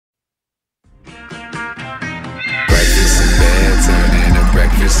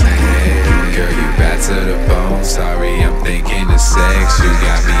breakfast in head. Girl, you bad to the bone. Sorry, I'm thinking of sex. You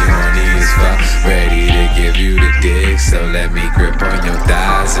got me horny as fuck, ready to give you the dick. So let me grip on your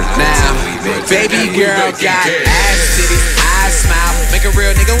thighs and now, baby girl got ass titties, eyes smile, make a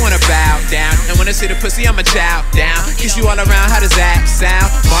real nigga wanna bow down. And when I see the pussy, I'ma chow down. Kiss you all around, how does that sound?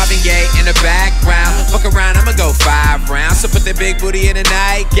 Marvin Gaye in the background. Fuck around, I'ma go 5 rounds. So put that big booty in a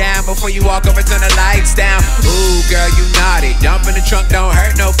nightgown. Before you walk over, turn the lights down. Ooh, girl, you naughty. Dump in the trunk, don't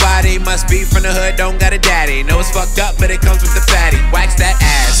hurt nobody. Must be from the hood, don't got a daddy. Know it's fucked up, but it comes with the fatty. Wax that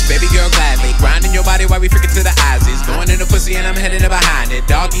ass, baby girl gladly. Grinding your body while we freaking to the Aussies. Going in the pussy and I'm heading behind it.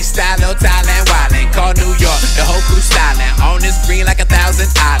 Doggy style, little Thailand wildin'. Call New York, the whole crew styling. On this green like 1,000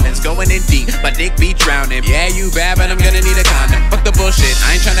 islands. Going in deep, my dick be drowning. Yeah, you bad, but I'm gonna need a condom. Fuck the bullshit,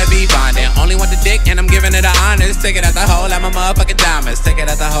 I ain't tryna be bonding. Only want the dick and I'm giving it the honors. Take it out the hole, I'm a motherfucking diamonds. Take it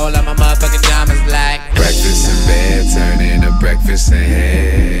out the hole, I'm a motherfucking diamonds. Like breakfast in bed, turn into breakfast in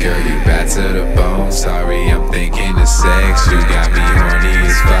head. Girl, you bad to the bone. Sorry, I'm thinking of sex. You got me horny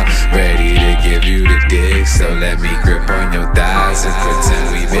as fuck, ready to give you the dick. So let me grip on your thighs and pretend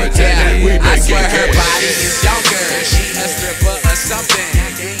we make it. I swear her body is younger. She a stripper or something.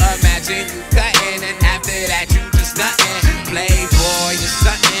 Imagine you cutting and after that you just nothing. Playboy or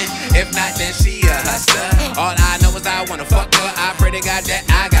something. If not, then she a hustler. All I know is I wanna fuck her. I pray to God that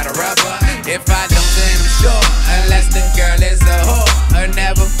I got a rubber. If I don't, then I'm sure, unless the girl is a whore or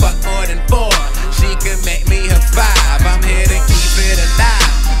never fuck more than 4, she can make me her 5. I'm here to keep it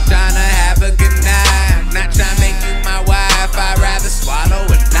alive. Tryna have a good night, not tryna make you my wife. I'd rather swallow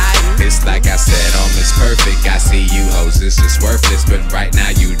a knife. It's like I said, almost perfect. I see you hoes, it's just worthless, but right now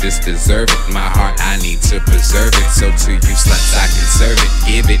you just deserve it. My heart, I need to preserve it. So to you sluts, I can serve it.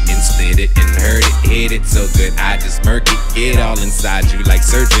 Give it and split it and hurt it. Hit it so good, I just murk it. Get all inside you like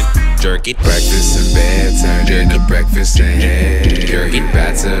surgeon. Jerk it. Breakfast in bed, turn into breakfast in head. Girl, you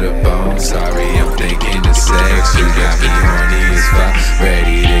bad to the bone. Sorry, I'm thinking of sex. You got me horny as fuck,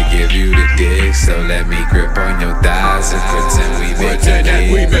 ready to give you the dick. So let me grip on your thighs and pretend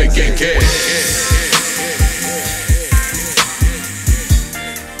we make it. Cash.